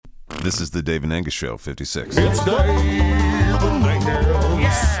This is the Dave and Angus Show, 56. It's Dave and Angus.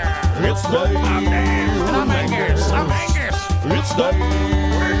 Yeah. It's Dave and Angus. I'm Angus. It's Dave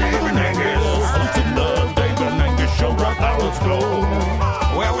and Angus. Listen to the Dave and Angus Show right now. Let's go.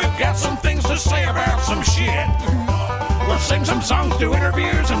 Well, we've got some things to say about some shit. We'll sing some songs, do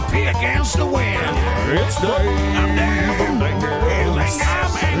interviews, and pee against the wind. It's Dave I'm Dave. and Angus.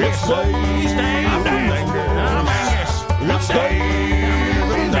 I'm Angus. It's Dave He's Dave. I'm Dave. I'm Angus. It's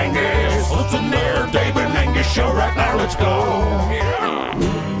Dave and Angus. Listen there, Dave and Angus Show right now. Let's go.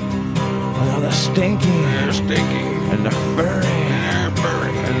 Well, they're stinky. They're stinky. And they're furry. They're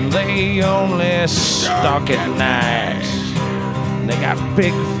furry. And they only stalk at night. They got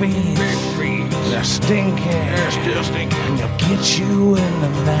big feet. Big feet. They're stinky. They're still stinky. And they'll get you in the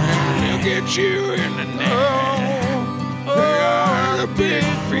night. They'll get you in the night. They are the big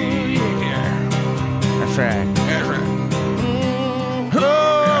feet. Yeah. That's right. That's right.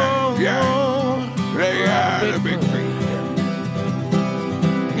 Yeah. They are the big feet.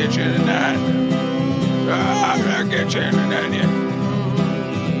 Get you in the night. I'll get you in the night, yeah.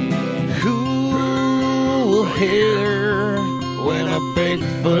 Who will hear when a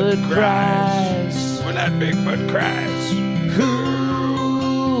Bigfoot cries? When that Bigfoot cries. Who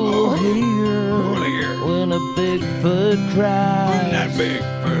will hear when a Bigfoot cries? When that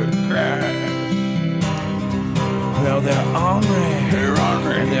Bigfoot cries. Well, they're ornery. They're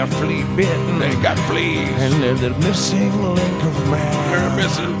ornery. And they're flea bitten. They got fleas. And they're the missing link of man. They're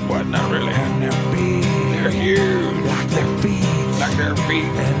missing what? Not really. And they're big. They're huge. Like their feet. Like their feet.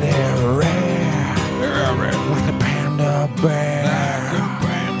 And they're rare. They're rare. Like a panda bear. Like a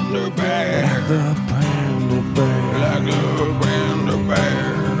panda bear. Like the panda bear. Like a panda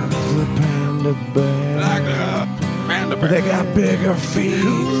bear. The panda bear. Like a panda bear. They got bigger feet.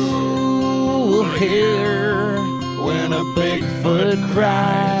 Who will hear when a Bigfoot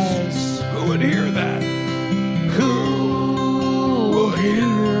cries? Who would hear that? Who will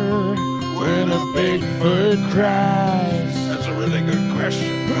hear when a Bigfoot cries? That's a really good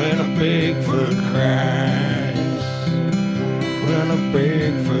question. When a Bigfoot cries. When a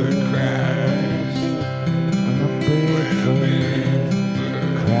Bigfoot cries. When a Bigfoot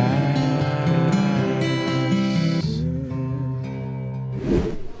cries.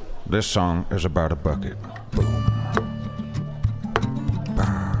 This song is about a bucket. Boom.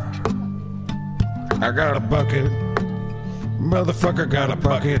 I got a bucket. Motherfucker got a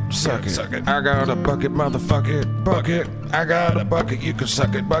bucket. Suck it. Suck it. I got a bucket, motherfucker. Bucket. I got a bucket. You can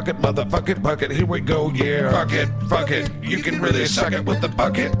suck it. Bucket, motherfucker. Bucket. Here we go. Yeah. Bucket. Fuck it. You can really suck it with the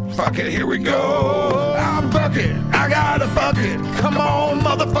bucket. Fuck it. Here we go. I'm bucket. I got a bucket. Come on,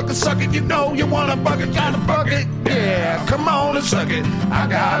 motherfucker. Suck it. You know you want a bucket. Got a bucket. Yeah. Come on and suck it. I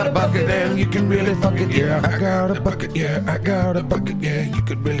got a bucket and you can really fuck it. Yeah. I got a bucket. Yeah. I got a bucket. Yeah. You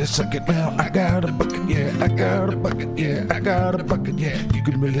can really suck it now. I got a bucket. Yeah. I got a bucket. Yeah. I got a bucket. Yeah. You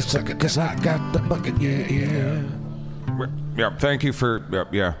can really suck it 'cause I got the bucket. Yeah. Yeah. Yeah, thank you for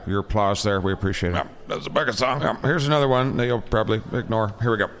your applause there. We appreciate it. That's a bucket song. Here's another one that you'll probably ignore.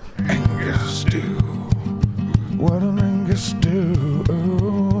 Here we go. Angus stew. What an Angus stew.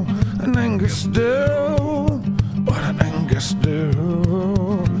 An Angus stew. What an Angus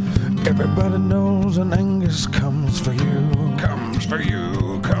stew. Everybody knows an Angus comes for you. Comes for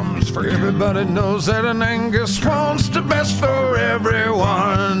you. Comes for you. Everybody knows that an Angus wants the best for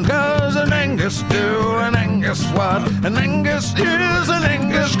everyone. 'Cause an Angus do, an Angus what? An Angus is an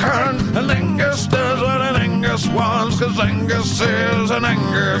Angus cunt. An Angus does what an Angus wants. 'Cause Angus is an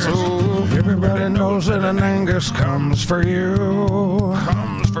Angus. Ooh. Everybody knows that an Angus comes for you.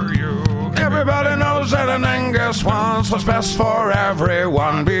 Comes for you. Everybody knows that an Angus wants what's best for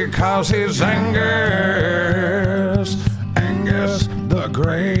everyone. Because he's Angus. Angus, the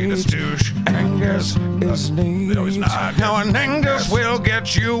greatest douche. Angus is neat. No, he's not. Now an Angus will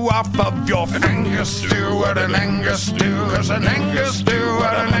get you off of your feet. Angus do what an Angus do. 'Cause an Angus do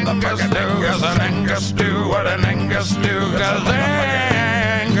what an Angus do. 'Cause an Angus do what an Angus do. 'Cause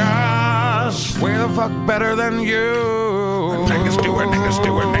Angus will fuck better than you. An Angus do, an Angus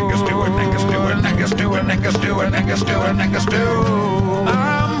do, an Angus do, an Angus do, an Angus do, an Angus do, an Angus do, an Angus do.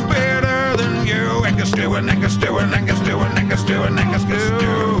 I'm better than you. Angus do, an Angus do, an Angus do, an Angus do, an Angus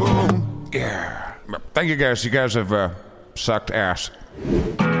do. Yeah. Thank you guys. You guys have sucked ass.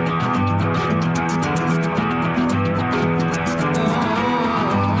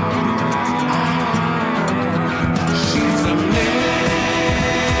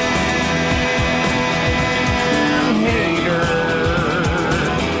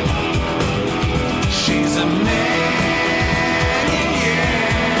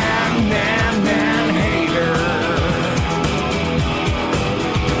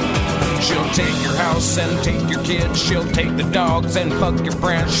 She'll take your house and take your kids. She'll take the dogs and fuck your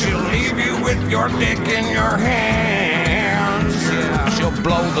friends. She'll leave you with your dick in your hands. Yeah. She'll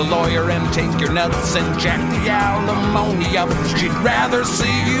blow the lawyer and take your nuts and jack the alimony up. She'd rather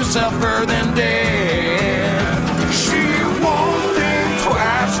see you suffer than dead. She won't think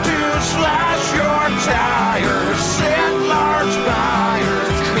twice to slash your tires, set large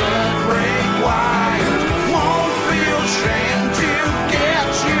fires, cut break wires. Won't feel shame to get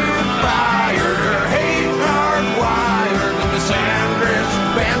you fired. Her hate hardwired in the Sandris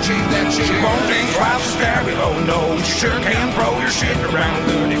banshee that she won't think twice to stab you. Oh no, you sure can throw your shit around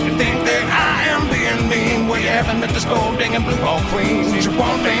good if you think that I am being mean. Well, you haven't met this gold ding and blue ball queen. She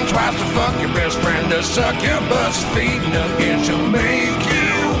won't think twice to fuck your best friend, to suck your butt's feet nuggets. She'll make you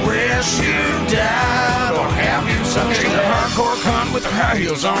wish you died or have you sucked. She's a hardcore cunt with her high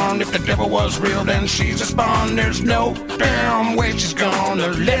heels on. If the devil was real, then she's a spawn. There's no damn way she's gonna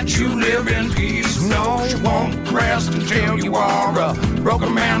let you live in peace. No, she won't rest until you are a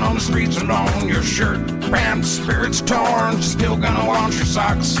broken man on the streets alone. Your shirt, pants, spirits torn. She's still gonna wash your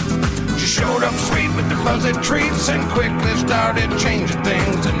socks. She showed up sweet with the fuzzy treats and quickly started changing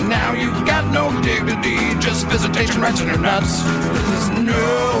things. And now you've got no dignity, just visitation rights in her nuts.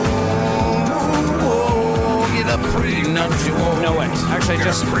 No. Get a prenup, you won't know it. Actually, get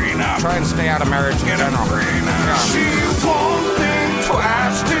just try and stay out of marriage in general. She won't think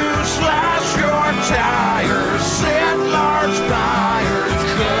twice to slash your tires, set large fires,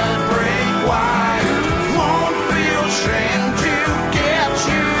 cut break wires. Won't feel shame to get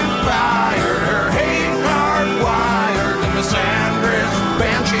you fired. Her hate hardwired in the Sandris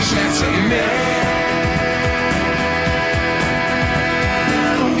banshee. She's a man.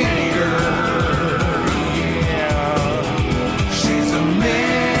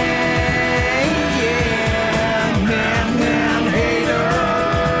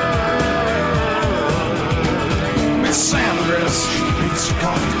 Miss Sandris, she hates your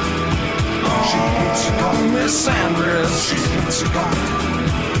God. Miss Sandris, she hates your God.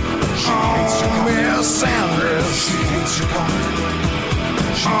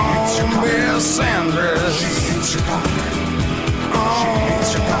 Miss Sandris, she hates your God. She hates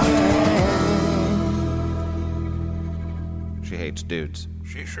your God. She hates dudes.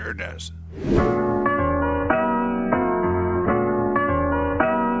 She sure does.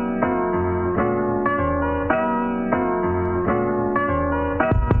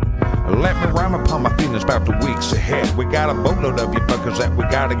 Let me rhyme upon my feelings about the weeks ahead. We got a boatload of you fuckers that we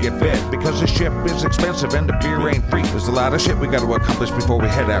gotta get fed. Because the ship is expensive and the beer ain't free. There's a lot of shit we gotta accomplish before we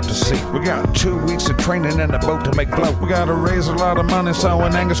head out to sea. We got 2 weeks of training in a boat to make float. We gotta raise a lot of money so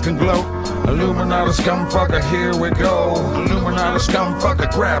an Angus can gloat. Illuminati scumfucker, here we go. Illuminati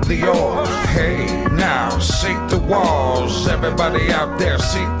scumfucker, grab the oar. Hey, now, seek the walls. Everybody out there,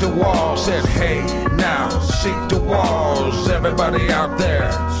 seek the walls. Said, hey, now, seek the walls. Everybody out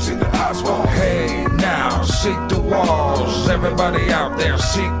there, seek the Oswald. Hey, now, seek the walls. Everybody out there,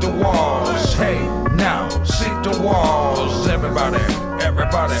 seek the walls. Hey, now, seek the walls. Everybody,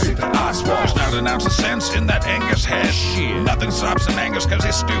 seek the Oswald. There's not an ounce of sense in that Angus head. Shit. Nothing stops an Angus cause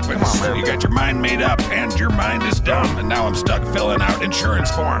he's stupid. Come on, man. You got your mind made up and your mind is dumb. And now I'm stuck filling out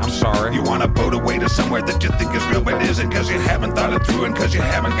insurance forms. I'm sorry. You want to boat away to somewhere that you think is real but isn't, cause you haven't thought it through and cause you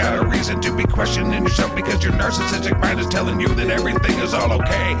haven't got a reason to be questioning yourself, because your narcissistic mind is telling you that everything is all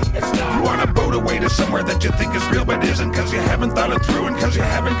okay. It's not. You want to boat away to somewhere that you think is real but isn't, cause you haven't thought it through and cause you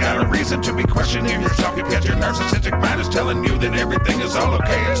haven't got a reason to be questioning yourself, because your narcissistic mind is telling you that everything is all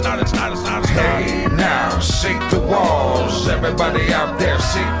okay. It's not. Hey, now, seek the walls. Everybody out there,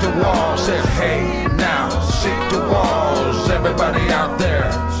 seek the walls. Said, hey, now, seek the walls. Everybody out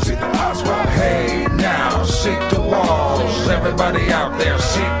there, seek the Oswald. Hey, now, seek the walls. Everybody out there,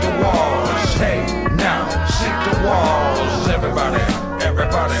 seek the walls. Hey, now, seek the walls.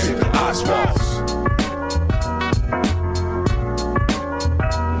 Everybody, seek the Oswalds.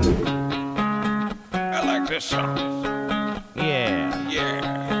 I like this song. Yeah.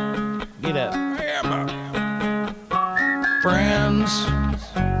 Get up. Friends.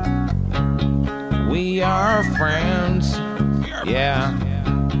 We are friends. Yeah.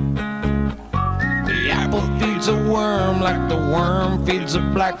 The apple feeds a worm like the worm feeds a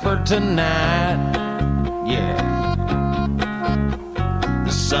blackbird tonight. Yeah.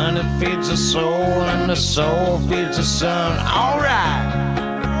 The sun, it feeds the soul, and the soul feeds the sun. All right.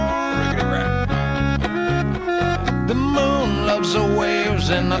 The moon loves the waves,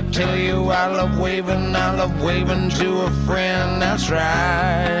 and I tell you I love waving to a friend. That's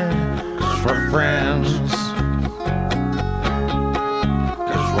right, 'cause we're friends.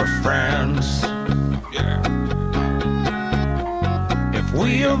 'Cause we're friends. Yeah. If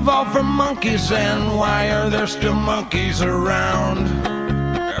We evolved from monkeys, and why are there still monkeys around?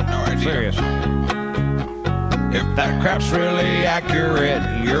 I have no idea. Serious. If that crap's really accurate,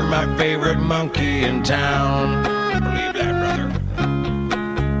 you're my favorite monkey in town. Believe that,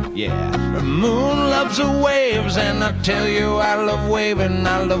 brother. Yeah. The moon loves the waves, and I tell you I love waving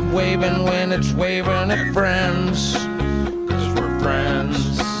when it's waving at friends. 'Cause we're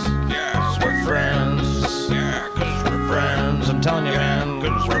friends. Yeah. 'Cause we're friends. Yeah. 'Cause we're friends. I'm telling you, man.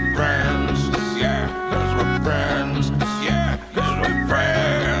 'Cause we're friends. Yeah. 'Cause we're friends. Yeah. 'Cause we're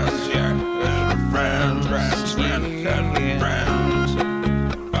friends. Yeah. 'Cause we're friends. Friends, friends, Yeah. friends.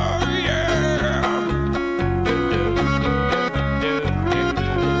 Oh, yeah.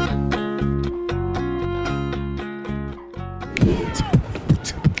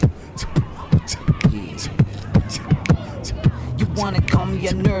 You wanna call me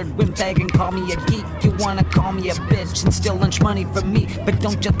a nerd, windbag and call me a geek. You wanna call me a bitch and steal lunch money from me. But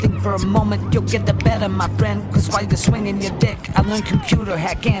don't you think for a moment you'll get the better, my friend. Cause while you're swinging your dick, I learned computer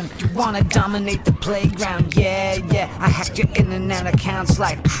hacking. You wanna dominate the playground, yeah, yeah. I hacked your in and out accounts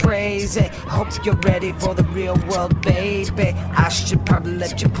like crazy. Hope you're ready for the real world, baby. I should probably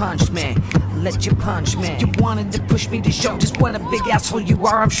let you punch me. Let you punch me. You wanted to push me to show just what a big asshole you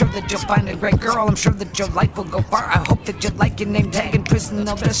are. I'm sure that you'll find a great girl. I'm sure that your life will go far. I hope that you like your name tag in prison.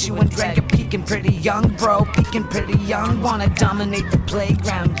 They'll dress you and drag. You're peeking pretty young, bro. Peeking pretty young. Wanna dominate the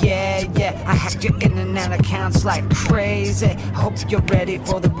playground, yeah, yeah. I hacked your in and out accounts like crazy. Hope you're ready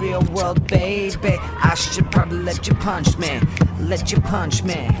for the real world, baby. I should probably let you punch me. Let you punch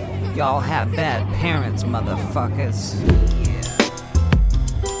me. Y'all have bad parents, motherfuckers.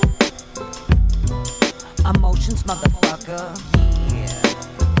 Emotions, motherfucker. Yeah.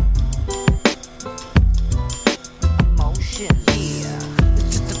 Emotion. Yeah.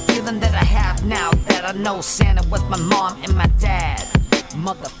 It's just a feeling that I have now that I know Santa was my mom and my dad.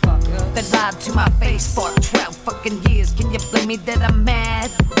 Motherfucker. That lied to my face for 12 fucking years. Can you blame me that I'm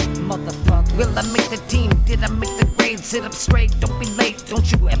mad? Motherfucker. Will I make the team? Did I make the grade? Sit up straight, don't be late. Don't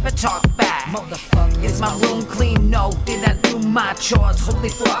you ever talk back. Motherfucker. Is my room clean? No. Did I do my chores? Holy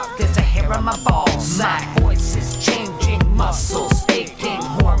fuck, there's a hair on my balls. My voice is changing, muscles aching,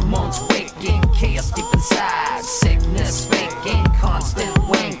 hormones waking, chaos deep inside, sickness faking, constant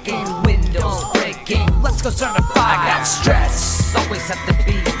wanking, windows breaking. Let's go certified. I got stress, always have to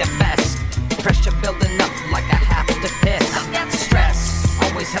be the best. Pressure building up like I have to piss. I got stress,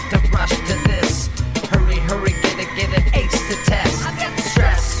 always have to rush to this. Hurry, hurry, get it, ace to test. I got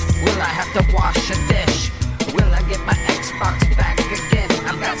stress, will I have to wash a dish? Will I get my Xbox back again?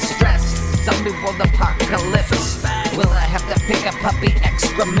 I've got stress, zombie world apocalypse. Will I have to pick a puppy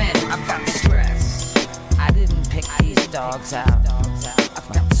excrement? I've got stress, I didn't pick these dogs out. I've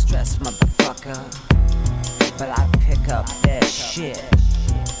got stress, motherfucker, but I pick up that shit.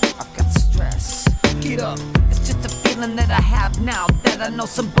 I've got stress. Get up. It's just a feeling that I have now that I know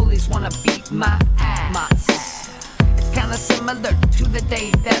some bullies wanna beat my ass. It's kinda similar to the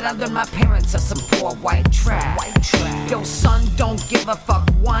day that I learned my parents are some poor white trash. Yo, son, don't give a fuck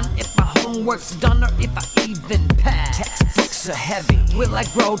one if my homework's done or if I even pass. Textbooks are heavy. Will I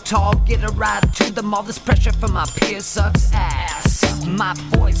grow tall? Get a ride to the mall? This pressure from my peers sucks ass. My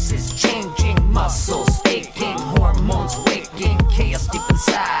voice is changing, muscles aching, hormones waking, chaos deep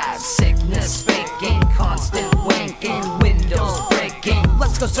inside, sickness faking, constant wanking, windows breaking.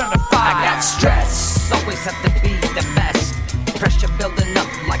 Let's go certified. I got stress, always have to be the best. Pressure building up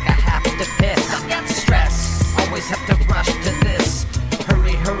like I have to piss. I got stress, always have to rush to this.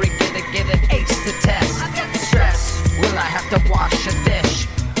 Hurry, hurry, get it, ace to test. I got stress, will I have to wash a dish?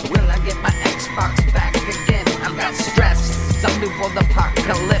 Will I get my Xbox back again? I've got stress, zombie world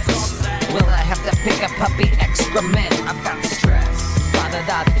apocalypse. Will I have to pick a puppy excrement? I've got stress.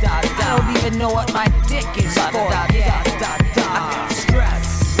 I don't even know what my dick is for. Yeah. I've got stress.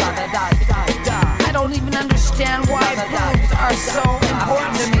 I don't even understand why boobs are so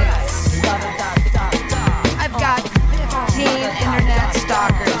important to me. I've got 15 internet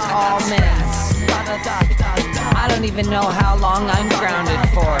stalkers, all men. I don't even know how long I'm grounded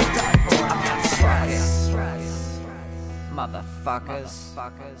for. I've got stress. Motherfuckers.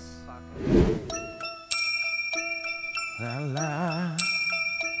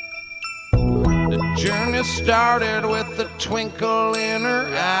 The journey started with a twinkle in her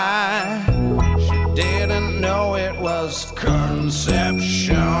eye. She didn't know it was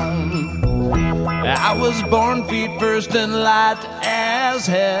conception. I was born feet first and light as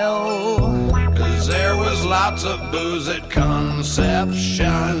hell, 'cause there was lots of booze at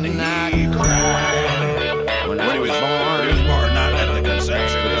conception. He cried when he was born. He was born not at the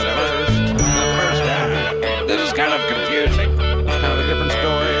conception, but the first time. This is kind of confusing. It's kind of a different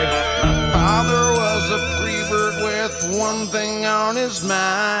one thing on his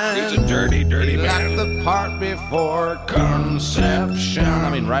mind. He's a dirty, dirty man. Like the part before conception. I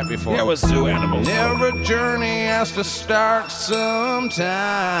mean, right before. Yeah, with zoo animals. Every journey has to start sometime.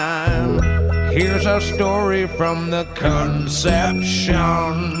 Here's our story from the conception.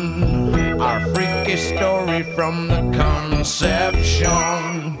 Our freaky story from the conception.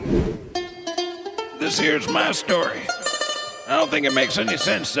 This here's my story. I don't think it makes any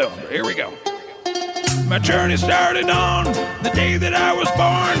sense, though. Here we go. My journey started on the day that I was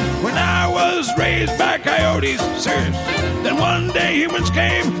born, when I was raised by coyotes. Serious. Then one day humans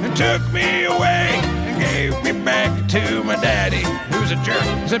came and took me away and gave me back to my daddy, who's a jerk.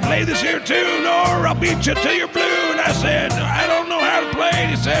 He said, play this here tune or I'll beat you till you're blue. And I said, I don't know how to play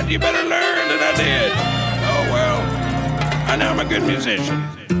it. He said, you better learn. And I did. Oh, well, I know I'm a good musician.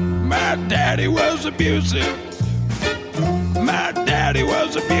 My daddy was abusive. My daddy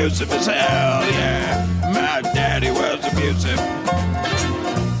was abusive as hell, yeah. My daddy was abusive.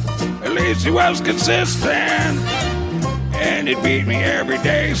 At least he was consistent. And he'd beat me every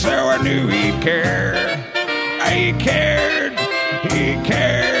day, so I knew he'd care. He cared, he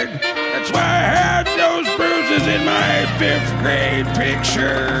cared. That's why I had those bruises in my 5th grade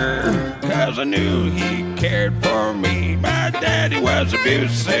picture. 'Cause I knew he cared for me. My daddy was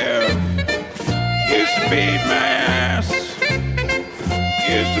abusive. Used to beat my ass.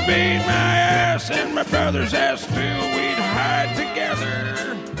 Used to beat my ass and my brother's ass too. We'd hide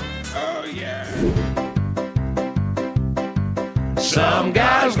together. Oh yeah. Some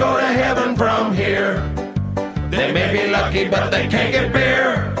guys go to heaven from here. They may be lucky, but they can't get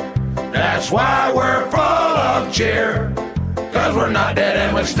beer. That's why we're full of cheer. 'Cause we're not dead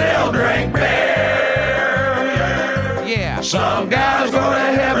and we still drink beer. Yeah. Some guys go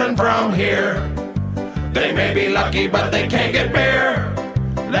to heaven from here. They may be lucky, but they can't get beer.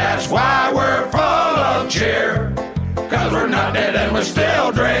 That's why we're full of cheer. 'Cause we're not dead and we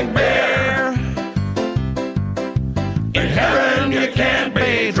still drink beer. In heaven you can't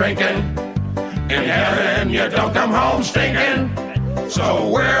be drinking. In heaven you don't come home stinking. So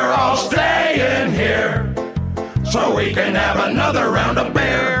we're all staying here, so we can have another round of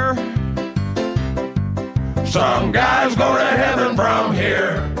beer. Some guys go to heaven from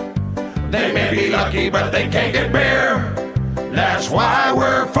here. They may be lucky, but they can't get beer. That's why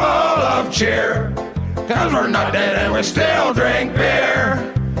we're full of cheer. 'Cause we're not dead and we still drink beer.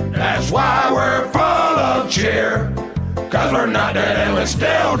 That's why we're full of cheer. 'Cause we're not dead and we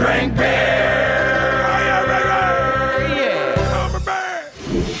still drink beer. Yeah. Come back.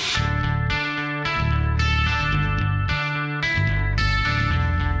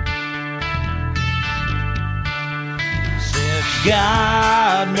 Said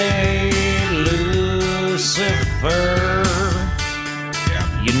God made Lucifer.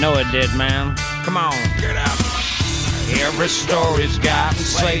 You know it did, man. Come on. Get out. Every story's got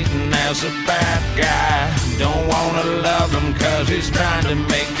Satan as a bad guy. Don't wanna love him 'cause he's trying to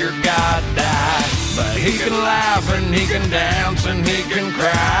make your God die. But he can laugh and he can dance and he can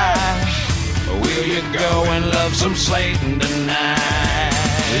cry. Will you go and love some Satan tonight?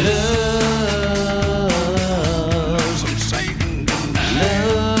 Love some Satan tonight.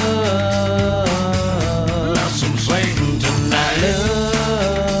 Love some Satan tonight.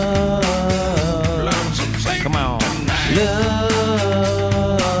 Love some Satan. Come on.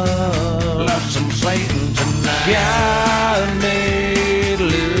 Love some Satan tonight. God made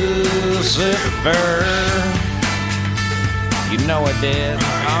Lucifer. You know it did.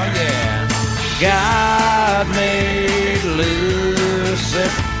 Oh yeah. God made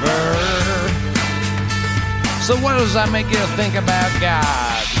Lucifer. So what does that make you think about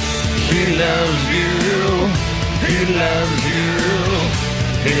God? He loves you. He loves you.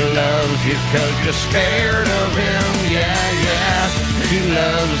 He loves you 'cause you're scared of him, yeah, yeah. He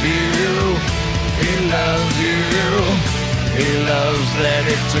loves you, he loves you. He loves that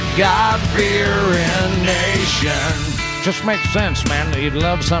it's a God-fearing nation. Just makes sense, man. You'd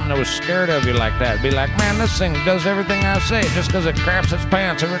love something that was scared of you like that. Be like, man, this thing does everything I say just 'cause it craps its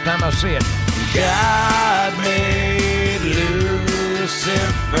pants every time I see it. God made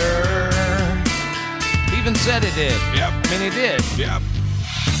Lucifer. He even said he did. Yep. I mean, he did. Yep.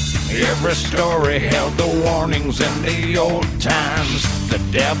 Every story held the warnings in the old times. The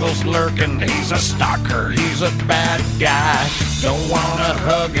devil's lurking, he's a stalker, he's a bad guy. Don't wanna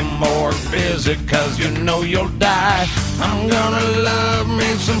hug him or visit 'cause you know you'll die. I'm gonna love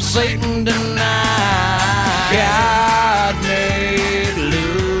me some Satan tonight. God made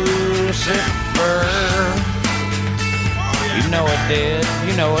Lucifer. You know it did,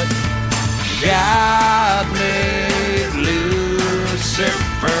 you know it. God made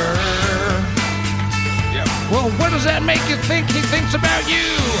Lucifer. Yep. Well, what does that make you think he thinks about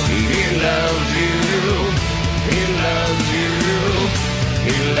you? He loves you. He loves you.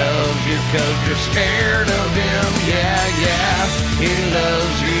 He loves you 'cause you're scared of him. Yeah, yeah. He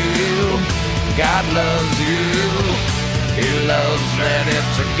loves you. God loves you. He loves that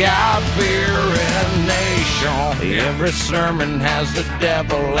it's a God-fearing nation. Every sermon has the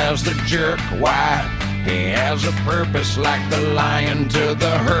devil as the jerk. Why? He has a purpose like the lion to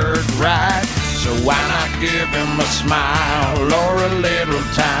the herd, right? So why not give him a smile or a little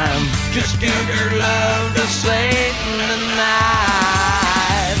time? Just give your love to Satan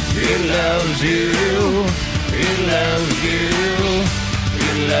tonight. He loves you. He loves you. He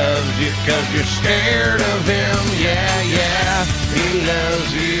loves you 'cause you're scared of him. Yeah, yeah. He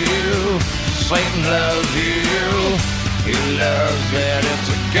loves you. Satan loves you. He loves that it's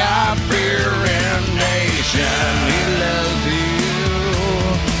a God-fearing nation. He loves you.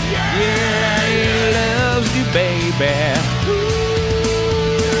 Yeah, he loves you, baby.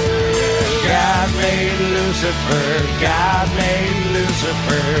 God made Lucifer. God made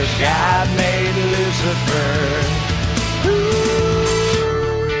Lucifer. God made Lucifer.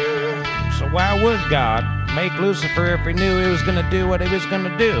 So why would God make Lucifer if he knew he was gonna do what he was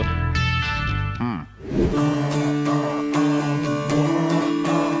gonna do?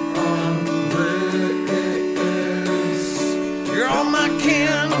 You're all my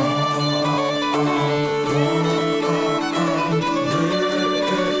kin.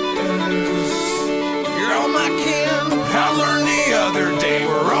 You're all my kin. I learned the other day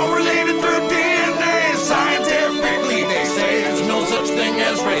we're all related through DNA. Scientifically, they say there's no such thing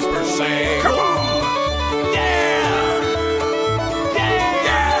as race per se. Come on.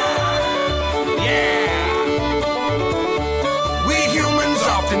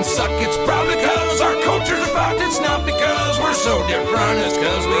 Suck. It's probably because our cultures are fucked. It's not because we're so different. It's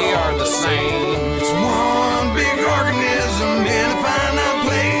because we are the same. It's one big organism in a finite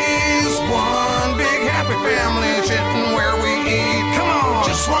place. One big happy family shitting where we eat. Come on.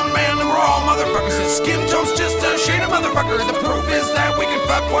 Just one man and we're all motherfuckers. His skin tone's just a shade of motherfucker. The proof is that we can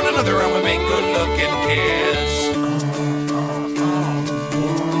fuck one another and we make good looking kids.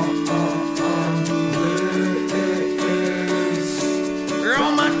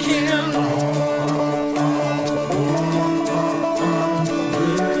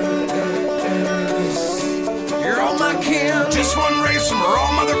 Just one race and we're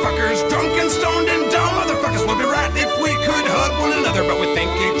all motherfuckers. Drunk and stoned and dumb motherfuckers. We'll be right if we could hug one another, but we think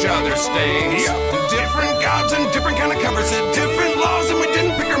each other stinks. Different gods and different kind of covers and different laws, and we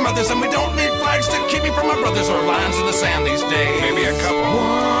didn't pick our mothers, and we don't need flags to keep me from my brothers or lines in the sand these days. Maybe a couple.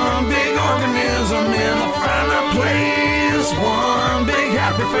 One big organism in a finite place. One big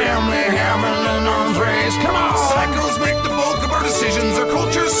happy family having an arms race. Come on. Cycles make the bulk of our decisions. Our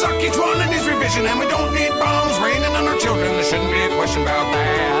cultures suck, each one needs revision, and we don't need bombs raining on our children. There shouldn't be a question about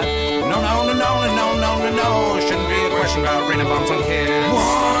that. No, no, no, no, no, no, no, no, no. Shouldn't be a question about raining bombs on kids.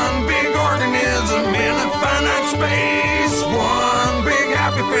 One big organism in a finite space. One big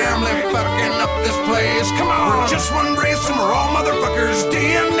happy family fucking up this place. Come on. We're just one race and we're all motherfuckers.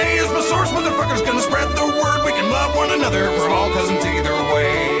 DNA is the source, motherfuckers. Gonna spread the word. We can love one another. We're all cousins either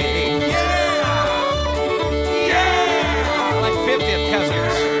way. Yeah. Yeah. Like 50th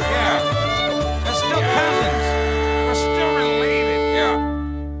cousins. Yeah. They're still cousins. We're still related. Yeah.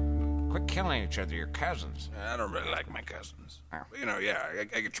 Quit killing each other. You're cousins. I don't really like my cousins. You know, yeah, I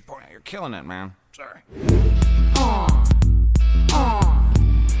get your point. You're killing it, man. Sorry.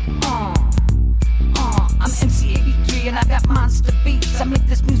 I'm MC83 and I got monster beats. I make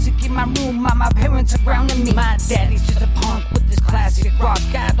this music in my room while my parents are grounding me. My daddy's just a punk with this classic rock.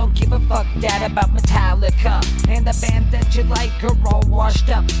 I don't give a fuck, dad, about Metallica. And the band that you like are all washed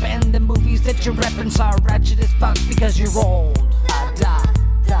up. And the movies that you reference are ratchet as fuck because you're old. Da, da,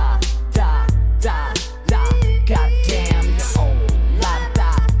 da, da, da. Goddamn, you're old. La,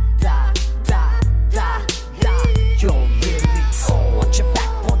 da, da, da, da, da. You're really old. Watch your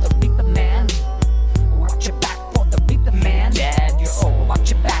back for the Reaper Man. Watch your back for the Reaper Man. Dad, you're old.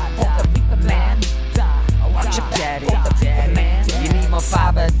 Watch your back for the Reaper Man. Watch your back for the Reaper Man. You need more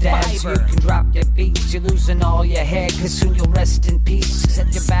fiber, Dad, so you can drop your beats. You're losing all your hair, cause soon you'll rest in peace.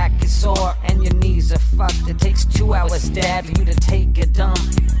 Said your back is sore and your knees are fucked. It takes 2 hours, Dad, for you to take a dump.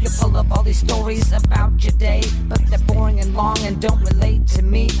 You pull up all these stories about your day, but they're boring and long and don't relate to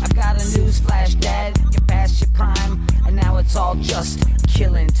me. I've got a news flash, Dad. You're past your prime, and now it's all just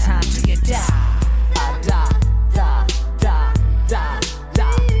killing time till you die. Da, da, da, da,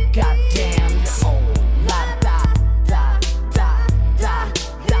 da. Goddamn, you're old. La, da, da, da, da,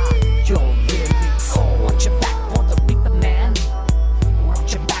 da. You're really old. Watch your back for the Reaper Man.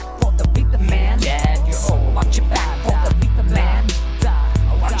 Watch your back for the Reaper Man. Dad, you're old. Watch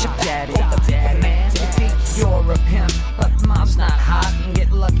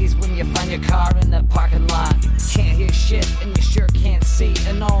see.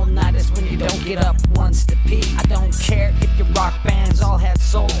 An all-night is when you don't get up once to pee. I don't care if your rock bands all had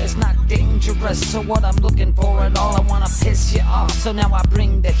soul. It's not dangerous, so what I'm looking for at all. I wanna piss you off, so now I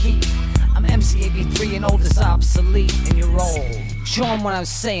bring the heat. I'm MC83 and old is obsolete, and you're old. Show 'em what I'm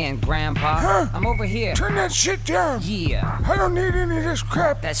saying, Grandpa. Huh? I'm over here. Turn that shit down. Yeah, I don't need any of this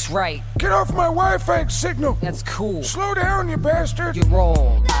crap. that's right. Get off my Wi-Fi signal. That's cool. Slow down, you bastard. You're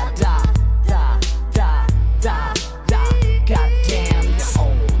old. Da da da da da da. Goddamn, you're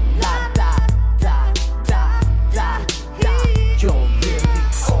old. La da da da da da. You're really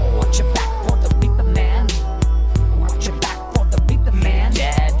old. Watch your back for the reaper man. Watch your back for the reaper man.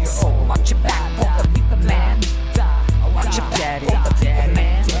 Dad, you're old. Watch your back for the reaper man. Watch your back for the reaper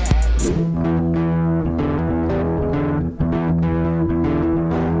man.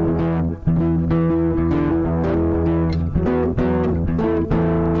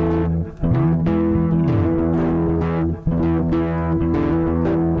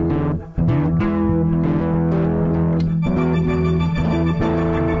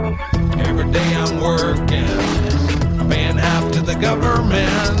 Every day I'm working, paying half to the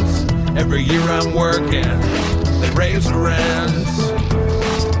government. Every year I'm working, they raise the rents.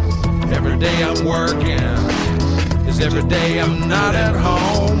 Every day I'm working, is every day I'm not at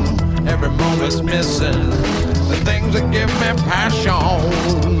home. Every moment's missing the things that give me passion.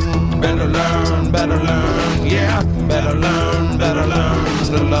 Better learn, yeah. Better learn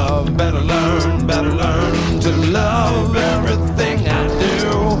to love. Better learn to love everything I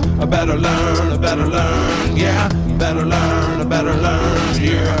do. Better learn, yeah. Better learn,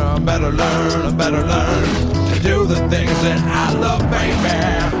 yeah. Better learn to do the things that I love,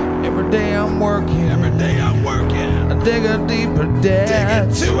 baby. Every day I'm working, I dig a deeper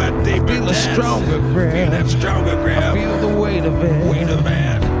depth. Dig into a deeper Feel a depth. stronger grip. Feel that stronger grip. I feel the weight of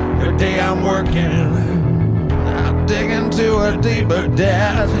it. Every day I'm working, I dig into a deeper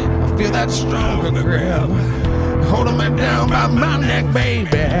depth. I feel that stronger grip, holding me down by my neck, baby.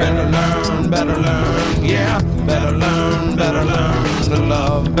 Better learn, yeah. Better learn to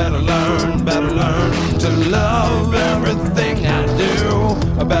love. Better learn to love everything I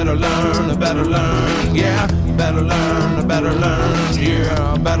do. Better learn, yeah. Better learn,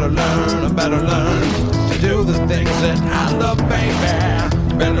 yeah. Better learn to do the things that I love, baby.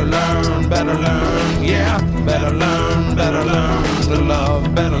 Better learn, yeah. Better learn to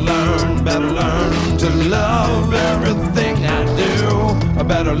love. Better learn to love everything I do.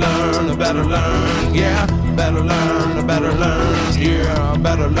 Better learn, yeah. Better learn, yeah.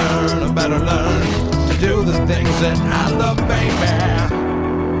 Better learn to do the things that I love,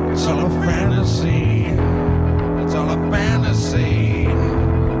 baby. It's all a fantasy. It's all a fantasy.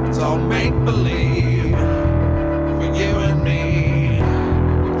 It's all make-believe for you and me.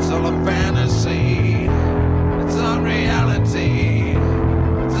 It's all a fantasy. It's all reality.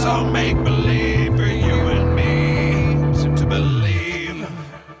 It's all make-believe for you and me. So to believe.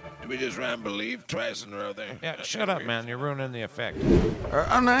 Did we just rhyme believe twice in a row there? Yeah, shut up, man. You're ruining the effect.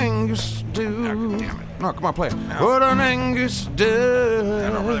 An Angus stew. Oh, damn it. No, come on, play it. What an Angus do. I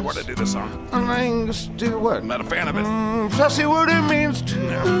don't really want to do this song. An Angus do what? I'm not a fan of it. I see what it means to.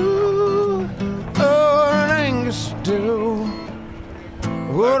 Oh, an Angus do.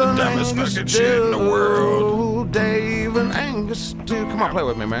 What The an dumbest Angus fucking shit in the world. Dave and Angus do. Come on, play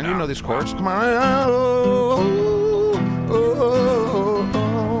with me, man. You know these chords. Come on.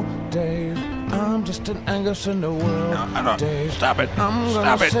 Oh, Dave. I'm just an Angus in the world. No, I don't. Dave. Stop it. I'm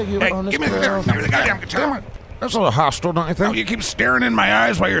Stop gonna it. say you Hey, on this give me the girl. guitar. Give me the goddamn guitar. Damn it. That's a little hostile, don't you Oh, think? you keep staring in my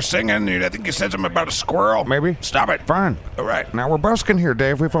eyes while you're singing. I think you said something about a squirrel. Maybe. Stop it. Fine. All right. Now we're busking here,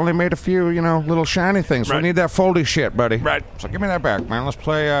 Dave. We've only made a few, little shiny things. Right. We need that foldy shit, buddy. Right. So give me that back, man. Let's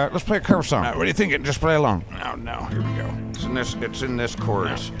play a cover song. What are you thinking? Just play along. No. Here we go. It's in this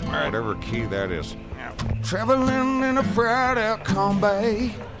chorus. Yeah. All right. Whatever key that is. Yeah. Traveling in a fried out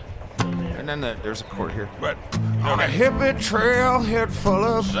combi. And then there's a chord here. What? On a hippie trailhead full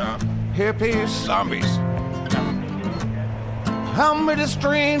of hippies. Zombies. I met a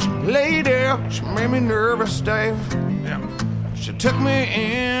strange lady. She made me nervous, Dave. Yeah. She took me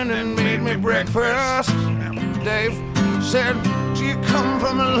in and made me breakfast. Dave said, do you come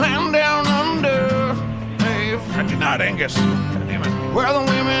from a land down under, Dave? I do not, Angus. God damn it. Where the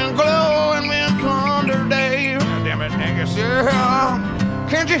women glow and men plunder, Dave. God damn it, Angus. Yeah,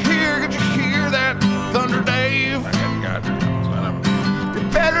 can't you hear that thunder, Dave? God. Son of You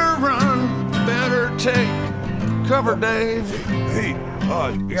better run, better take cover, Dave. Hey,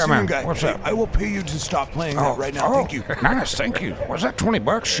 Yeah, man. Guy, What's up? I will pay you to stop playing that right now. Thank you. Nice, thank you. Was that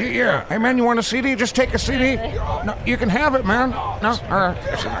 $20? Shit, yeah. Hey, man, you want a CD? Just take a CD. No, you can have it, man. No, all right.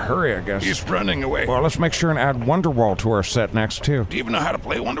 It's in a hurry, I guess. He's running away. Well, let's make sure and add Wonderwall to our set next, too. Do you even know how to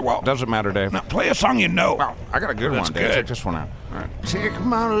play Wonderwall? Doesn't matter, Dave. Now, play a song you know. Well, I got a good That's one, Dave. good. Check this one out. All right. Take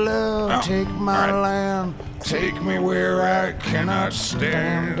my love, take my land, Take me where I cannot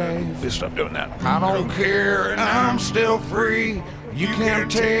stand, Dave. Please stop doing that. I don't care, and I'm still free. You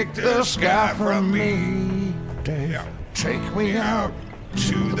can't take the sky from me, Dave. Take me out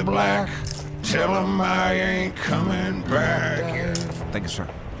to the black. Tell 'em I ain't coming back. Thank you, sir.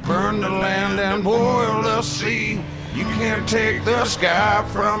 Burn the land and boil the sea. You can't take the sky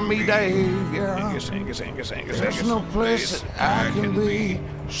from me, Dave. Yeah. Angus. There's no place that I can be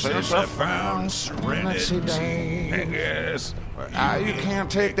since I found serenity. Angus. You can't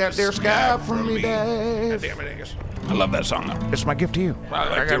take that there sky from me, Dave. Damn it, Angus. I love that song, though. It's my gift to you. I like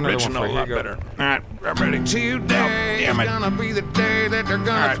the got another one original for a you. lot Here you go. better. All right, I'm ready. Today is gonna be the day that they're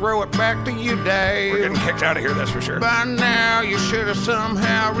gonna right. throw it back to you, Dave. We're getting kicked out of here, that's for sure. By now, you should have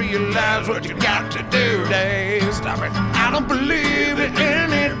somehow realized what you got to do, Dave. Stop it. I don't believe that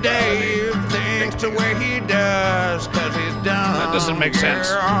any Dave thinks the way he does, 'cause he's done. That doesn't make sense.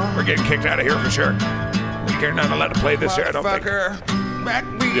 girl. We're getting kicked out of here for sure. You're not allowed to play this here, I don't think. Motherfucker.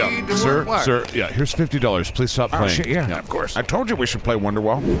 Backbeat Yeah, to sir, what? sir, yeah, here's $50. Please stop Oh, playing. shit, yeah. Of course. I told you we should play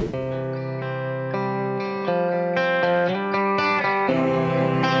Wonderwall.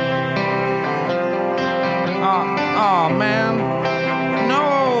 Oh, man. No.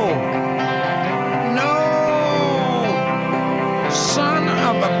 Son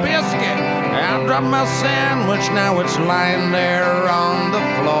of a biscuit. I dropped my sandwich, now it's lying there on the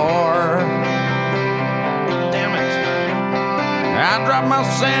floor. Damn it. I dropped my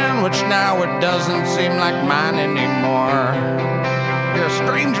sandwich, now it doesn't seem like mine anymore. You're a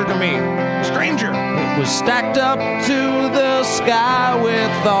stranger to me. Stranger. It was stacked up to the sky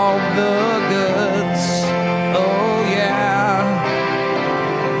with all the goods. Oh, yeah.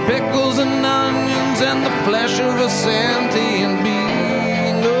 Pickles and onions and the flesh of a sentient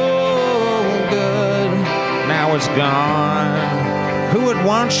being. Oh, good. Now it's gone. Who would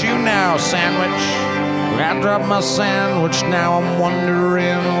want you now, sandwich? I dropped my sandwich, now I'm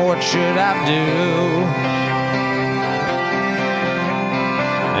wondering what should I do?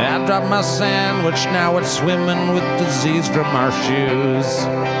 I dropped my sandwich, now it's swimming with disease from our shoes.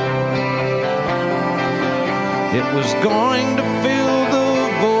 It was going to fill the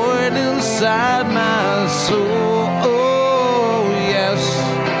void inside my soul. Oh, yes.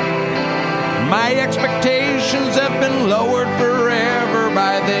 My expectations have been lowered forever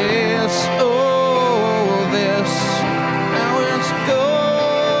by this. Oh, this. Now it's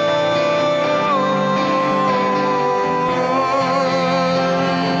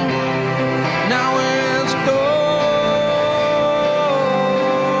gone. Now it's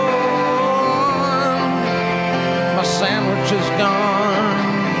gone. My sandwich is gone.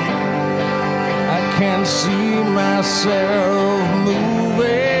 I can't see myself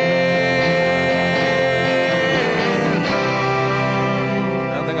moving.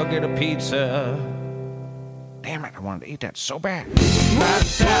 I think I'll get a pizza. Damn it, I wanted to eat that so bad. La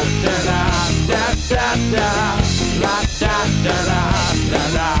da da da da da da. La da da da da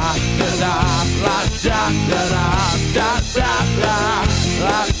da da. La da da da da da da.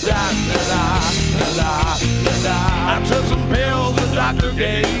 La da da da da da. I took some pills the doctor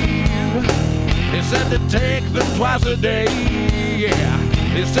gave. He said to take them twice a day. Yeah.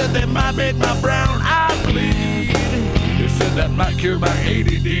 He said they might make my brown eyes bleed. He said that might cure my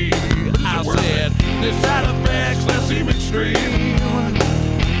ADD. I said, the side effects that seem extreme,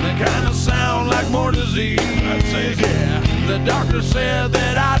 they kind of sound like more disease. I'd say, yeah. The doctor said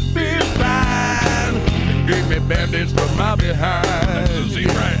that I'd be fine and gave me band-aids for my behind.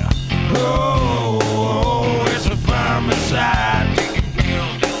 Oh, it's a pharmacide.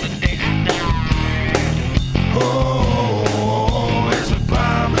 Oh, it's a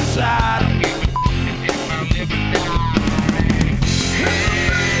pharmacide.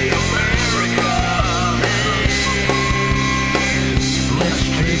 Hey, America, let's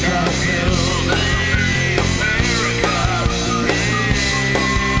take our pills. Hey, America,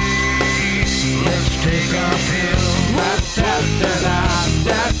 let's take our pills. La da da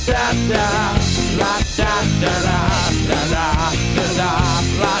da da da. La da da da da da da.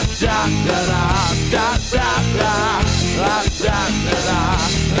 La da da da da da da. La da da da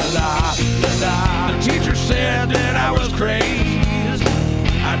da da. The teacher said that I was crazy.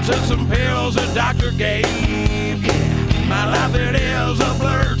 I took some pills the doctor gave. Yeah. My life it is a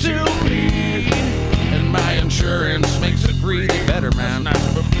blur to me, and my insurance makes it real. free, they better, man.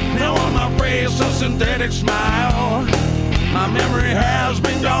 Now on my face a synthetic smile. My memory has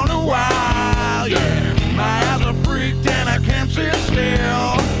been gone a while, yeah. My eyes are freaked and I can't sit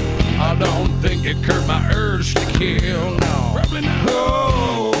still. I don't think it curbed my urge to kill, no. Probably not.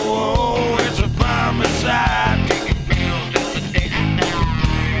 Oh, it's a homicide.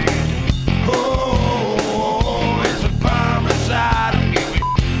 Oh, it's a homicide.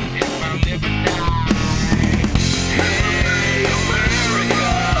 Hey,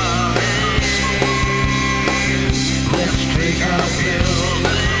 America, let's take our fill.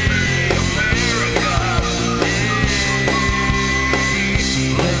 Hey, America,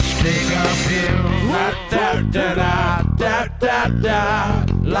 let's take our fill. La da da da da da da.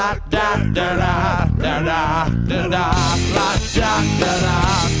 La da da da da da da da. La da da da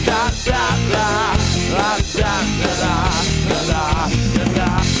da da da. La da da da da da da da.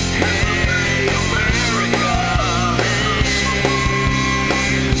 Hey, America,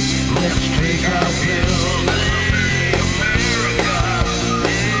 let's take our fill. Hey, America,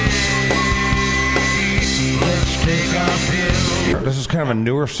 let's take our fill. This is kind of a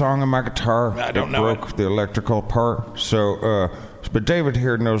newer song on my guitar. I don't it know broke the electrical part, so but David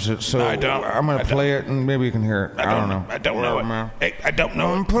here knows it, so No, I don't. I'm gonna play it and maybe you can hear it. I don't know. I don't know it. Man. Hey, I don't know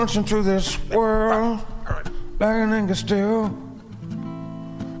I'm it. punching through this world All right. like an Angus still.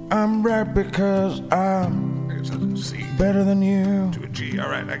 I'm right because I'm It's a C better than you. to a G. All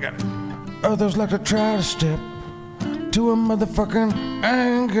right, I got it. Others like to try to step to a motherfucking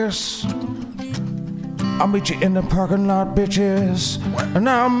Angus. I'll meet you in the parking lot, bitches, and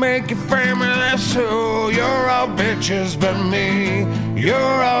I'll make you famous too. You're all bitches but me.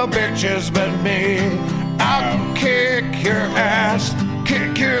 You're all bitches but me. I'll kick your ass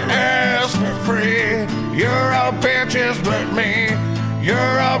for free. You're all bitches but me.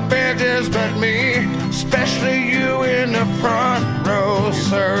 You're all bitches but me. Especially you in the front row,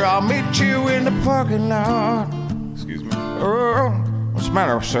 sir. I'll meet you in the parking lot. Excuse me. Oh, what's the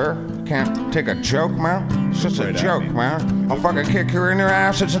matter, sir? Can't take a joke, man? It's just a joke, man. I'll fucking kick you in your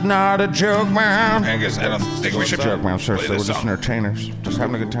ass. It's not a joke, man. Angus, I don't think we should It's a joke, man. Seriously, play we're this just song. entertainers. Just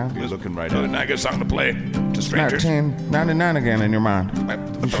having a good time. You're looking right Put at an Angus song to play to strangers. 1999 again in your mind. What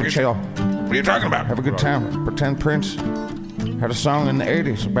the You fuck should is- chill. What are you talking about? Have a good time. Pretend Prince had a song in the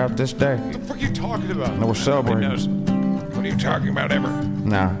 80s about this day. What the fuck are you talking about? No, we're celebrating. knows? What are you talking about ever?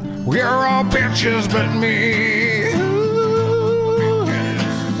 Nah. We're all bitches but me.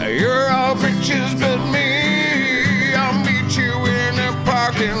 You're all bitches but me. I'll meet you in the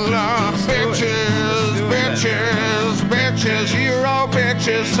parking lot. Bitches, bitches, bitches. You're all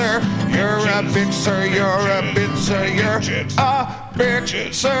bitches, sir. You're a bitch, sir. You're a bitch, sir. You're a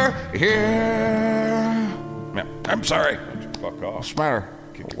bitch, sir. Yeah. Yeah, I'm sorry. Fuck off. What's the matter?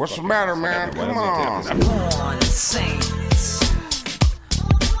 What's the matter, man? Come on. Porn saints.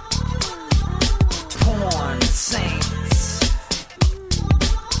 Porn saints.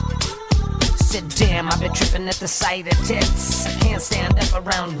 Said damn, I've been tripping at the sight of tits. I can't stand up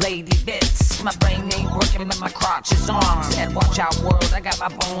around lady bits. My brain ain't working, but my crotch is on. Said watch out world, I got my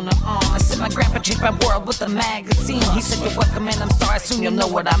boner on. I said my grandpa changed my world with the magazine. He said you're welcome and I'm sorry, soon you'll know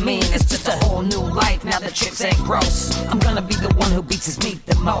what I mean. It's just a whole new life, now the chicks ain't gross. I'm gonna be the one who beats his meat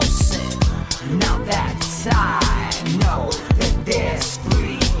the most. Now that I know that there's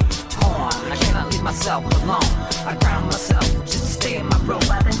free porn, I cannot leave myself alone. I ground myself just to stay in my room.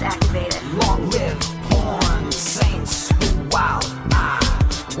 Weapons activated. Long live porn saints who wow,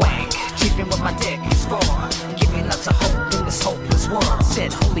 wank. Cheating with my dick is for. Give me lots of hope in this hopeless world.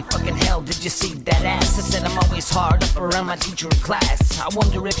 Said holy fucking hell, did you see that ass? I said I'm always hard up around my teacher in class. I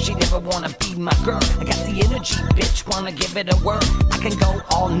wonder if she'd ever wanna be my girl. I got the energy, bitch, wanna give it a whirl. I can go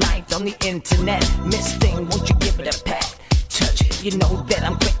all night on the internet. Miss thing, won't you give it a pat? Touch it, you know that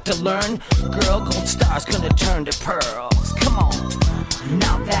I'm quick to learn. Girl, gold star's gonna turn to pearls. Come on,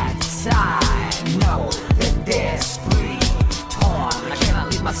 now that I know that there's free porn, I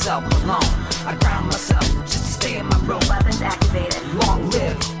cannot leave myself alone. I ground myself just to stay in my room. Weapons activated. Long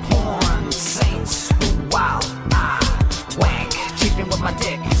live porn saints who wow, wank. Cheating with my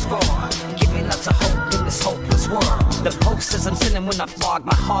dick is for. Give me lots of hope in this hopeless world. The Pope says I'm sinning when I flog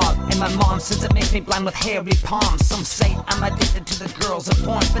my hog, and my mom says it makes me blind with hairy palms. Some say I'm addicted to the girls of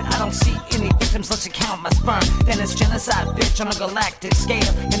porn, but I don't see any victims unless you count my sperm. Then it's genocide, bitch, on a galactic scale.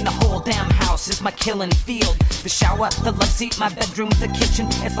 And the whole damn house is my killing field. The shower, the love seat, my bedroom, the kitchen.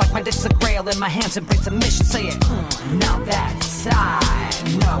 It's like my dick's a grail in my hands and brings a mission. Say it. Now that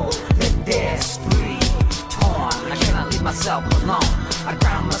I know that there's free porn, I cannot leave myself alone. I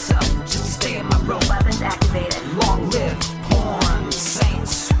ground myself just to stay in my room. Weapons activated. Long live porn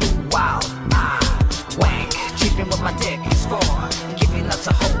saints who wow, wank. Cheating with my dick is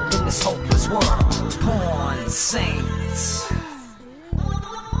world. Porn saints.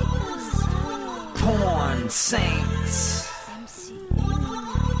 Porn saints.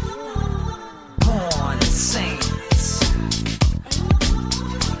 Porn saints.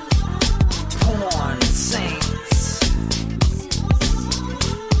 Porn saints.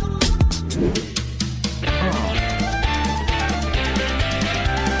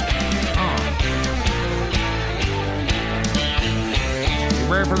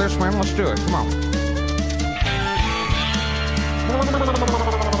 You ready for this, man? Let's do it. Come on.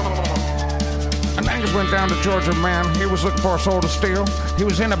 And Angus went down to Georgia, man. He was looking for a soul to steal. He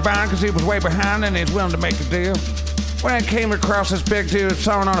was in a bind because he was way behind and he's willing to make a deal. When he came across this big dude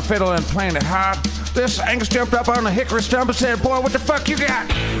sawing on a fiddle and playing it hot, this Angus jumped up on a hickory stump and said, "Boy, what the fuck you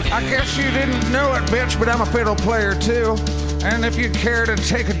got? I guess you didn't know it, bitch, but I'm a fiddle player too. And if you care to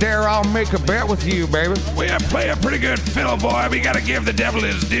take a dare, I'll make a bet with you, baby." We play a pretty good fiddle, boy. We gotta give the devil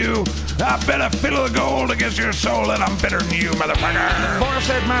his due. I bet a fiddle of gold against your soul that I'm better than you, motherfucker. Boy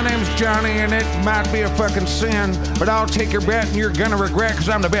said, "My name's Johnny, and it might be a fucking sin, but I'll take your bet and you're gonna regret, cause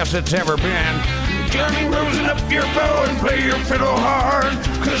I'm the best it's ever been." Johnny, loosen up your bow and play your fiddle hard,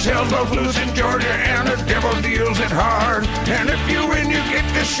 cause hell's both loose in Georgia and the devil deals it hard. And if you win, you get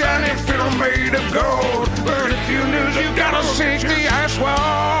this shiny fiddle made of gold, but if you lose, you gotta Seek the ice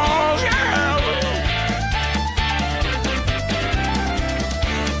walls, yeah.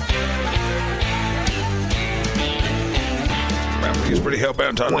 He's pretty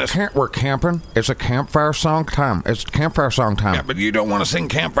hell-bent on this. We're camping. It's a campfire song time. It's campfire song time. Yeah, but you don't want to sing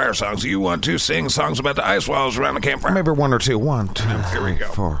campfire songs. You want to sing songs about the ice walls around the campfire. Maybe one or two. 1, 2, Here we go.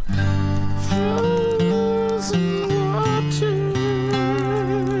 4.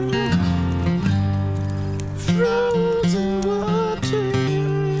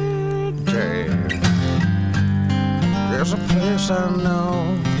 There's a place I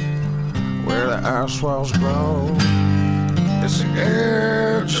know where the ice walls grow. It's the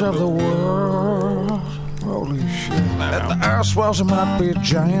edge of the world. Holy shit. At the ice walls there might be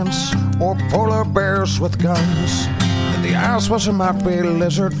giants or polar bears with guns. At the ice walls there might be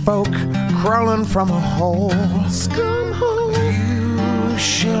lizard folk crawling from a hole. Scum hole. You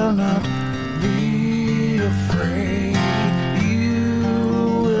shall not be afraid.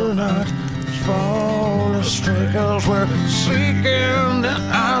 You will not fall astray, cause we're seeking the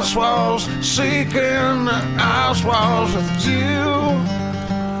ice walls, seeking the ice walls with you.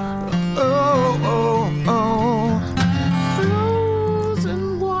 Oh, oh, oh.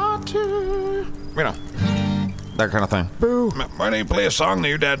 Frozen water. You know, that kind of thing. Boo. Why don't you play a song that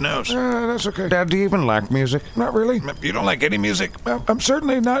your dad knows? That's okay. Dad, do you even like music? Not really. You don't like any music? I'm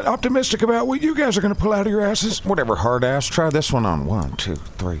certainly not optimistic about what you guys are going to pull out of your asses. Whatever, hard ass. Try this one on. 1, 2,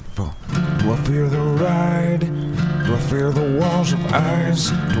 3, 4. Do I fear the ride? Do I fear the walls of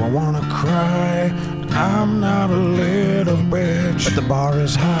ice? Do I want to cry? I'm not a little bitch, but the bar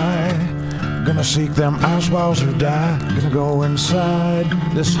is high. Gonna seek them ice walls or die. Gonna go inside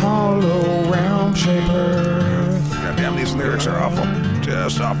this hollow round-shaped earth. Goddamn, these lyrics are awful.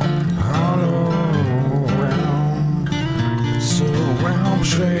 Just awful. Hollow round, so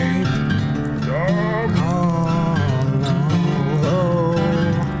round-shaped. Hollow.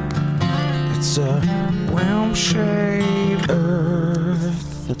 It's a round-shaped earth.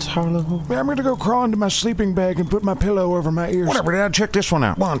 It's hollow. I'm gonna go crawl into my sleeping bag and put my pillow over my ears. Whatever, Dad, check this one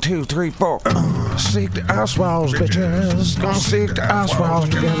out. 1, 2, 3, 4. Seek the ice walls, bitches. Gonna seek the ice walls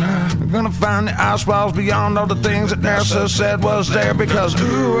together. We're gonna find the ice walls beyond all the things that NASA said was there, because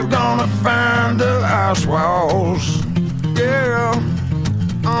ooh, we're gonna find the ice walls. Yeah.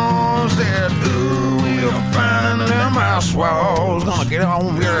 Oh, said ooh, we'll find them ice walls. Gonna get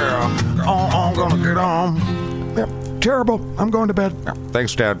on, yeah. Oh, gonna get on. Yep. Terrible. I'm going to bed.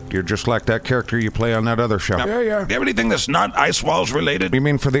 Thanks, Dad. You're just like that character you play on that other show. Yeah. Do you have anything that's not Ice Walls related? You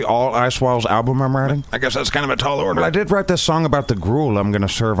mean for the All Ice Walls album I'm writing? I guess that's kind of a tall order. Well, I did write this song about the gruel I'm going to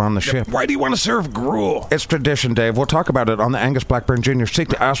serve on the ship. Why do you want to serve gruel? It's tradition, Dave. We'll talk about it on the Angus Blackburn Jr. Seek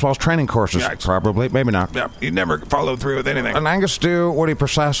the Ice Walls training courses. Yeah, probably. Maybe not. Yeah, you never followed through with anything. And Angus do what he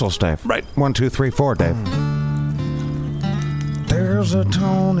precises, Dave. Right. 1, 2, 3, 4, Dave. There's a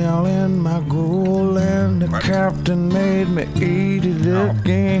toenail in my gruel and the captain made me eat it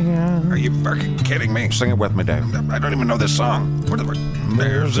again. Are you fucking kidding me? Sing it with me, Dave. I don't even know this song. What the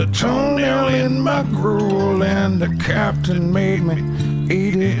There's a toenail in my gruel and the captain made me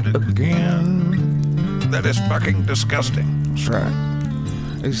eat it again. That is fucking disgusting. That's right.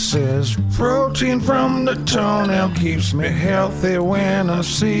 He says, protein from the toenail keeps me healthy when I'm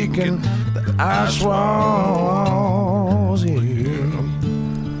seeking the ice walls. Yeah.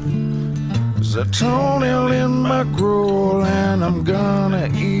 There's a toenail in my gruel and I'm gonna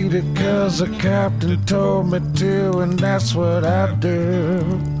eat eat it 'cause the captain told me to, and that's what I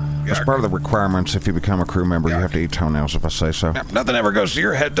do. As part of the requirements, if you become a crew member, you have to eat toenails, if I say so. Yeah, nothing ever goes to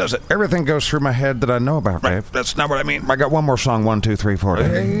your head, does it? Everything goes through my head that I know about, Right, Dave. that's not what I mean. I got one more song, 1, 2, 3, 4,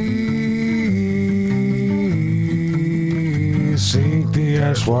 Dave. Hey, sink the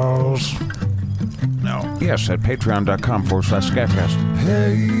ice walls. No. Yes, at patreon.com/SKATCAST.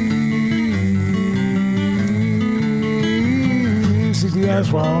 Hey, sink the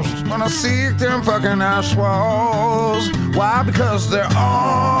ice walls. When I seek them fucking ice walls. Why? Because they're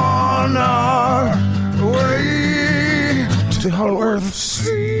on our way to the whole earth.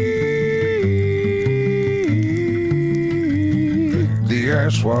 See the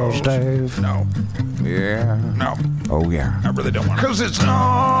ice walls, Dave. No. Yeah. No, Oh, yeah. I really don't want to. 'Cause it's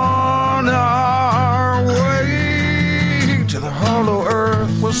on our way to the hollow earth.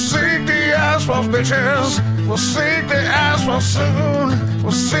 We'll seek the ice walls, bitches. We'll seek the ice walls soon.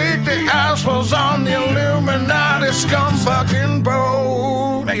 We'll seek the ice walls on the Illuminati scum fucking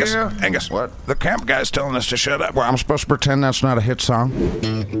boat. Angus, Yeah. Angus. What? The camp guy's telling us to shut up. Well, I'm supposed to pretend that's not a hit song?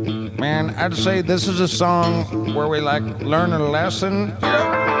 Man, I'd say this is a song where we, like, learn a lesson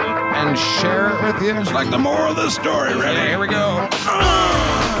and share it with you. It's like the moral of the story, ready? Here we go.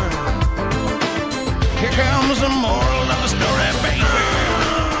 Here comes the moral of the story, baby.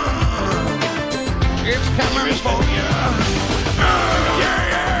 It's coming for you.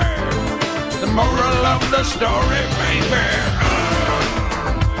 Yeah. The moral of the story, baby.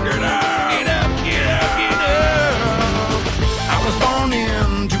 Get up. Get up, get up, get up. I was born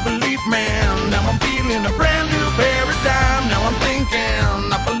into belief, man. Now I'm feeling a brand new paradigm. Now I'm thinking,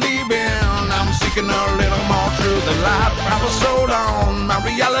 not believing. I'm seeking a little more truth in life. I was sold on my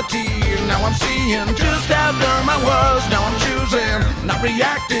reality. Now I'm seeing just how dumb I was. Now I'm choosing, not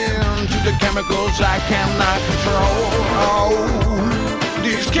reacting to the chemicals I cannot control. Oh,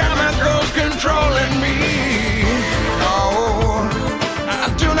 these chemicals controlling me. Oh, I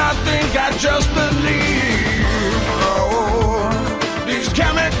do not think I just believe. Oh, these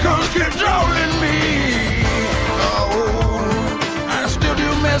chemicals controlling me. Oh, I still do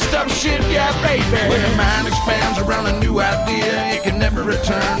messed up shit, yeah, baby. When your mind expands around a new idea, it can never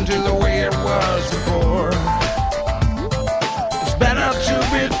return to the way it was before. It's better to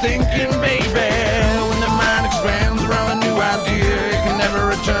be thinking, baby. When the mind expands around a new idea, it can never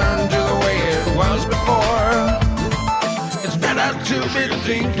return to the way it was before. It's better to be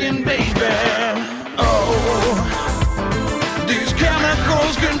thinking, baby. Oh, these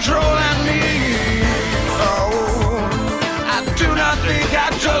chemicals controlling me. Oh, I do not think I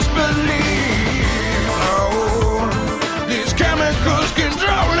just believe. Oh, these chemicals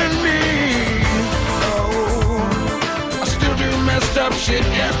controlling me. Oh, I still do messed up shit,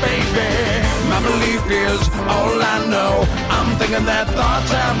 yeah, baby. My belief is all I know. I'm thinking that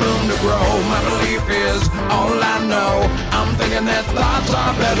thoughts have room to grow. My belief is all I know. I'm thinking that thoughts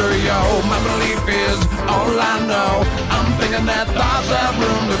are better, yo. My belief is all I know. I'm thinking that thoughts have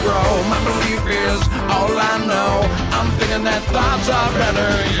room to grow. My belief is all I know. I'm thinking that thoughts are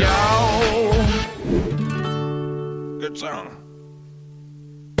better, yo. Good song.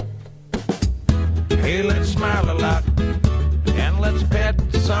 Hey, let's smile a lot and let's pet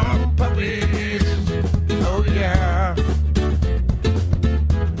some puppies. Oh yeah.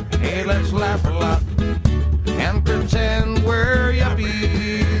 Hey, let's laugh a lot and pretend we're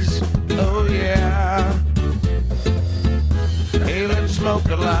yuppies. Oh yeah. Hey, let's smoke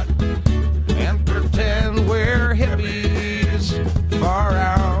a lot and pretend we're hippies. Far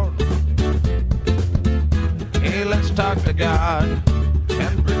out. Hey, let's talk to God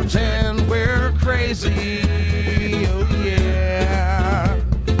and pretend we're crazy. Oh yeah.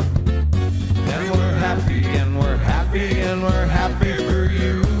 And we're happy and we're happy and we're happy for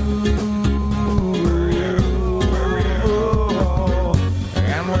you.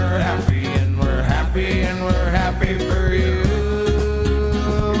 And we're happy and we're happy and we're happy for you.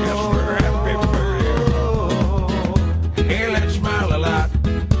 Yes, we're happy for you. Hey, let's smile a lot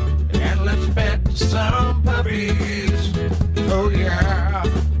and let's pet some puppies. Oh yeah.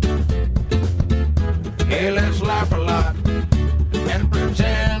 Hey, let's laugh a lot and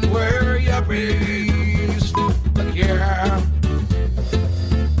pretend we're yuppies. Yeah.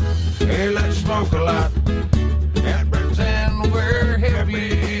 Hey, let's smoke a lot and pretend we're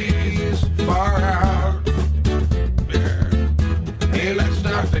hippies. Far out. Yeah. Hey, let's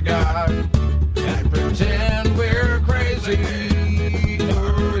talk to God and pretend we're crazy.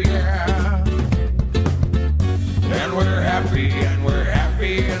 Oh yeah. And we're happy and we're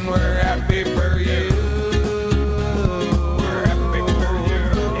happy and we're happy for you. We're happy for you.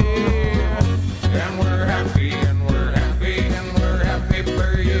 Yeah. And we're happy and we're happy and we're happy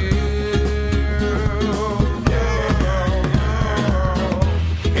for you.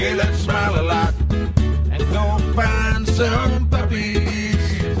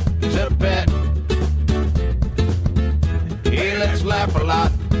 laugh a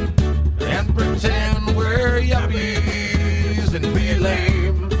lot and pretend we're yuppies and be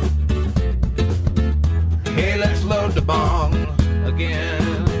lame. Hey, let's load the bong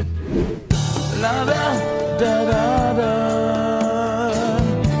again. La da da da da.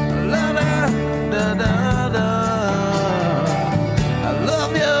 La da da da da. I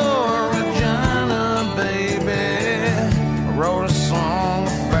love your vagina, baby. I wrote a song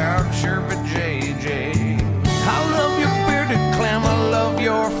about your vajayjay. I love your bearded clam. I love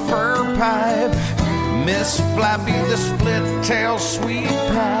your fur pipe. Miss Flappy the split tail sweet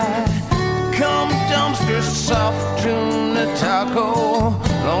pie. Come dumpster soft tuna taco.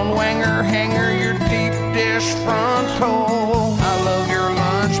 Lone wanger hanger your deep dish front hole. I love your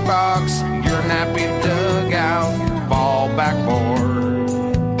lunchbox, your nappy dugout, your ball backboard.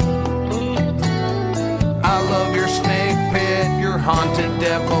 I love your snake pit, your haunted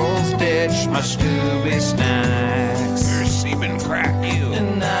devil's ditch, my Scooby snacks, your semen crack you.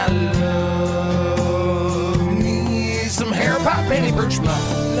 And I love me some hair pop penny perch muff.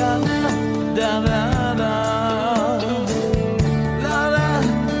 La da da da, la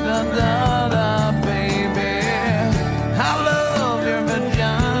da da da, baby. I love your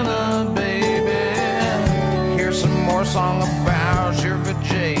vagina, baby. Here's some more song about your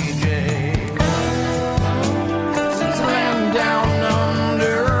vajayjay. Land down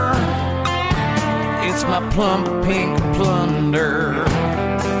under, it's my plump pink plunder.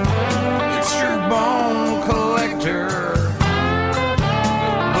 It's your bone collector,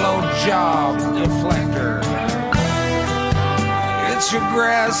 job deflector. It's your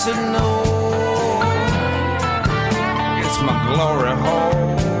grassy knoll. It's my glory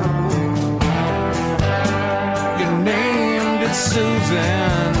hole. You named it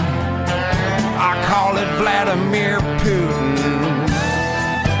Susan. I call it Vladimir Putin.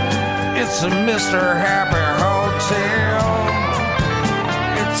 It's a Mr. Happy Hotel.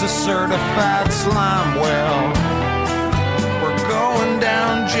 It's a certified slime well. Going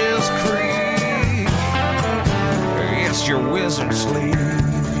down Jizz Creek. It's your wizard sleeve,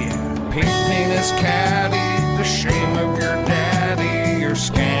 yeah. Pink penis caddy, the shame of your daddy, your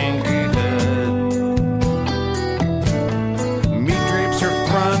skanky hood. Meat drapes your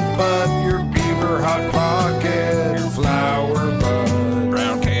front butt, your beaver hot pocket, your flower bud,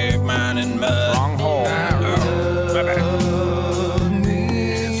 brown cave mine and mud, wrong hole.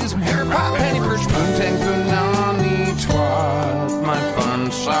 Some hair pop, penny perch, poontang punani twat. My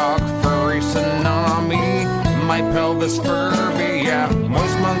fun sock, furry tsunami, my pelvis Furby, yeah,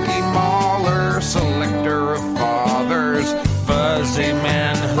 moist monkey mauler, selector of fathers, fuzzy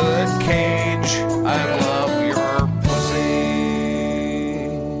manhood cage. I love your pussy.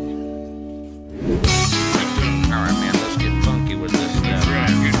 All right, man, let's get funky with this stuff.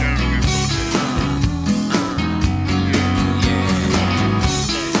 Get down on your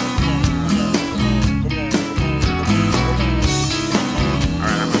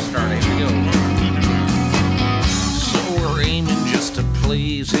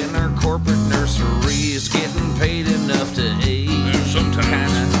in our corporate nurseries, getting paid enough to eat.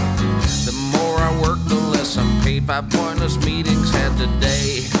 Kinda. The more I work, the less I'm paid. 5 pointless meetings had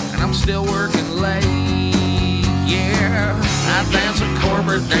today, and I'm still working late. Yeah, I dance a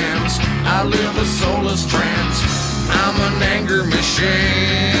corporate dance. I live a soulless trance. I'm an anger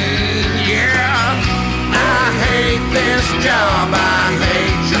machine. Yeah, I hate this job. I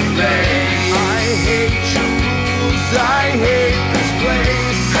hate your face. I hate you. I hate this place.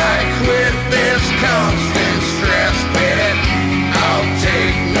 I quit this constant stress pit. I'll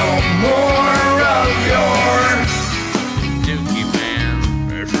take no more of your dookie, man.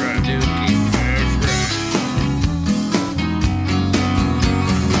 That's right. Dookie. That's right.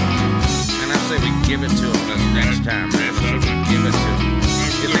 And I say we give it to them this next time, man. Give it to them.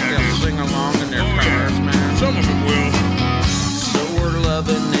 You think they'll sing along in their cars, man? Some of them will. So we're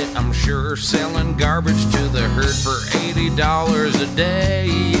loving it, I'm sure. Selling garbage to the herd for $80 a day.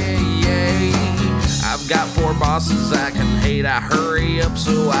 I've got 4 bosses I can hate. I hurry up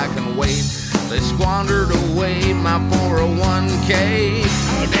so I can wait. They squandered away my 401k.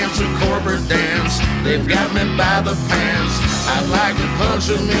 I dance a corporate dance. They've got me by the pants. I'd like to punch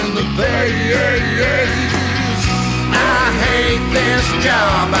them in the face. I hate this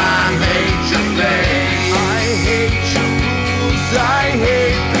job. I hate your face. I hate you. I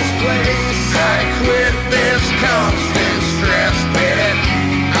hate this place. I quit this constant stress pit.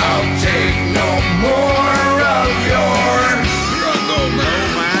 I'll take no more of your struggle,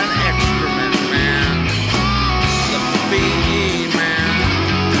 mine excrement, man. The BE, man.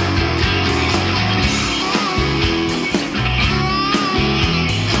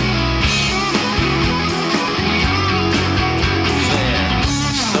 Yeah.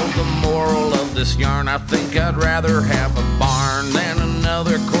 So the moral of this yarn, I think I'd rather have a barn than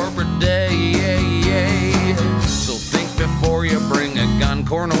another corporate day. So think before you bring a gun.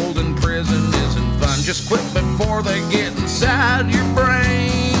 Cornholed in prison isn't fun. Just quit before they get inside your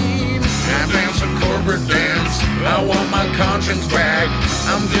brain. I dance a corporate dance, I want my conscience back.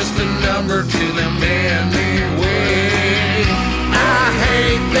 I'm just a number to them anyway. I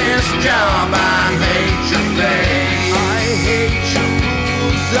hate this job, I hate your face. I hate your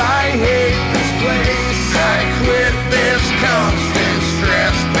rules, I hate this place. I quit this constant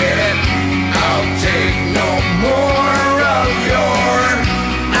stress bit. I'll take no more of your.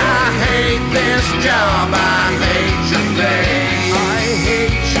 I hate this job, I hate your face. I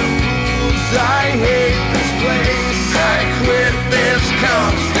hate your rules, I hate this place. I quit this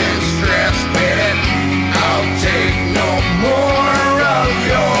constant stress bit. I'll take no more of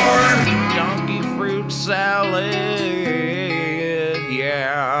your donkey fruit salad.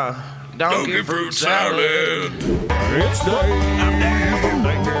 Yeah, donkey fruit salad. It's Dave. I'm Dave.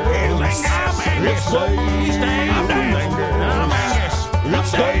 It's Dave. I'm Angus.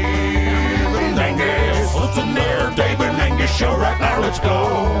 It's Dave and Angus. What's in there? Dave and Angus show right now. Let's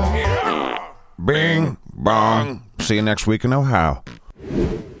go. Bing, bong. See you next week in Ohio.